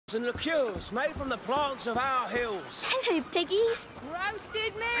And liqueurs made from the plants of our hills. Hello, piggies.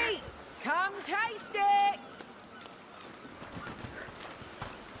 Roasted meat! Come taste it!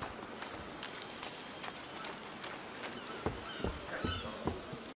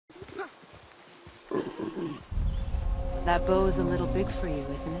 That bow's a little big for you,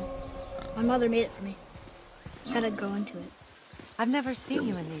 isn't it? My mother made it for me. Said I'd grow into it. I've never seen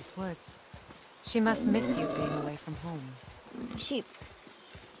you in these woods. She must miss you being away from home. She's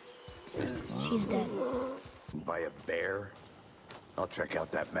dead. By a bear? I'll check out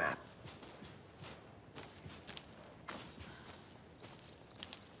that map.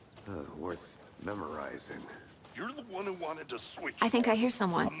 Worth memorizing. You're the one who wanted to switch. I think I hear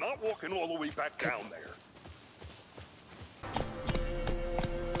someone. I'm not walking all the way back down there.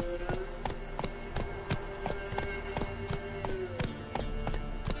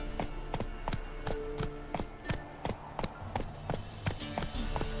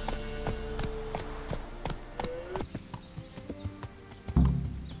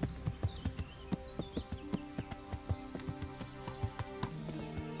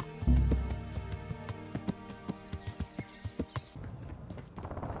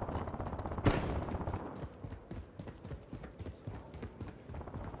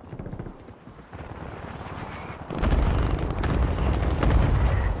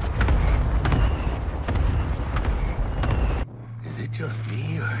 Just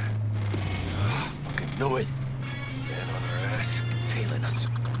me, or... Oh, fucking knew it. Man on our ass, tailing us.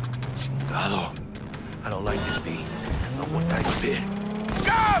 Chingado. I don't like this beat. I want that bit.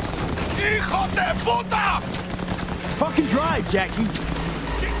 Gas! Hijo de puta! Fucking drive, Jackie.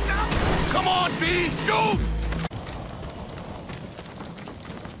 Come on, B! Shoot!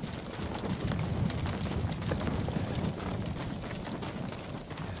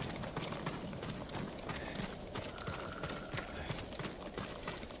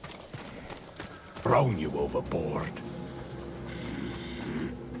 Thrown you overboard.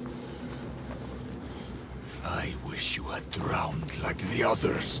 I wish you had drowned like the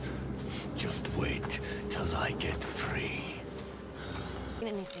others. Just wait till I get free.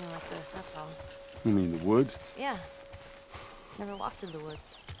 Anything like this, that's all. You mean the woods? Yeah. Never walked in the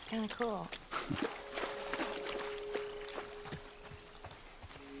woods. It's kind of cool.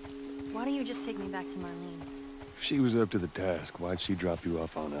 Why don't you just take me back to Marlene? If she was up to the task, why'd she drop you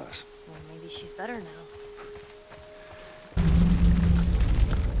off on us? Well, maybe she's better now.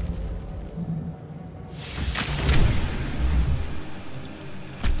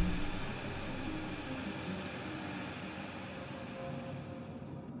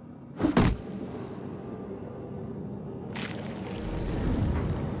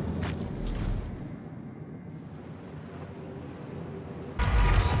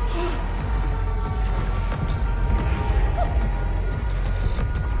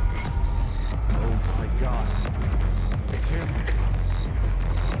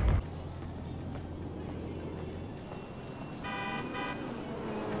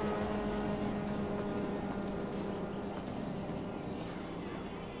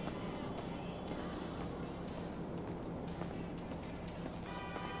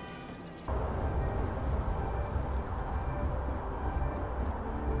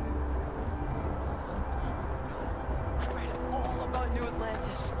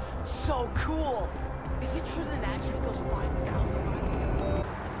 So cool! Is it true that actually goes 5,000 miles?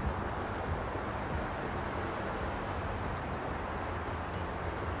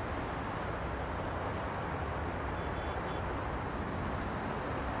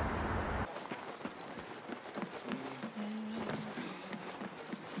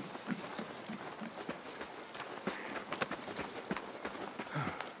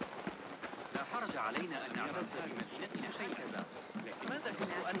 لا حرج علينا أن نعتز بمدينتنا شيئا. لماذا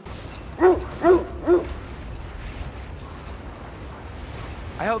كنت أن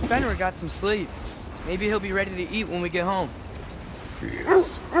I hope Fenrir got some sleep. Maybe he'll be ready to eat when we get home. He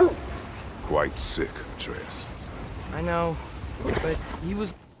is. Quite sick, Atreus. I know, but he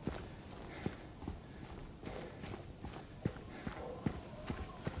was...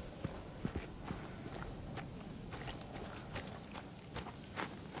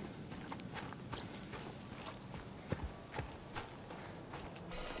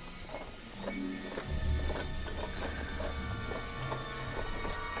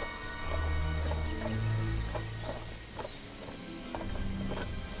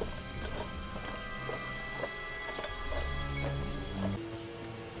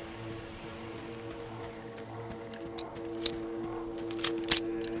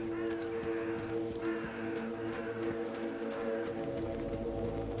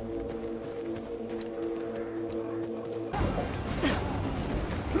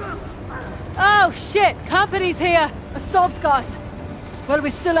 Oh shit! Company's here! Assault's got! Well, we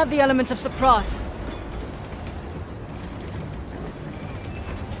still have the element of surprise.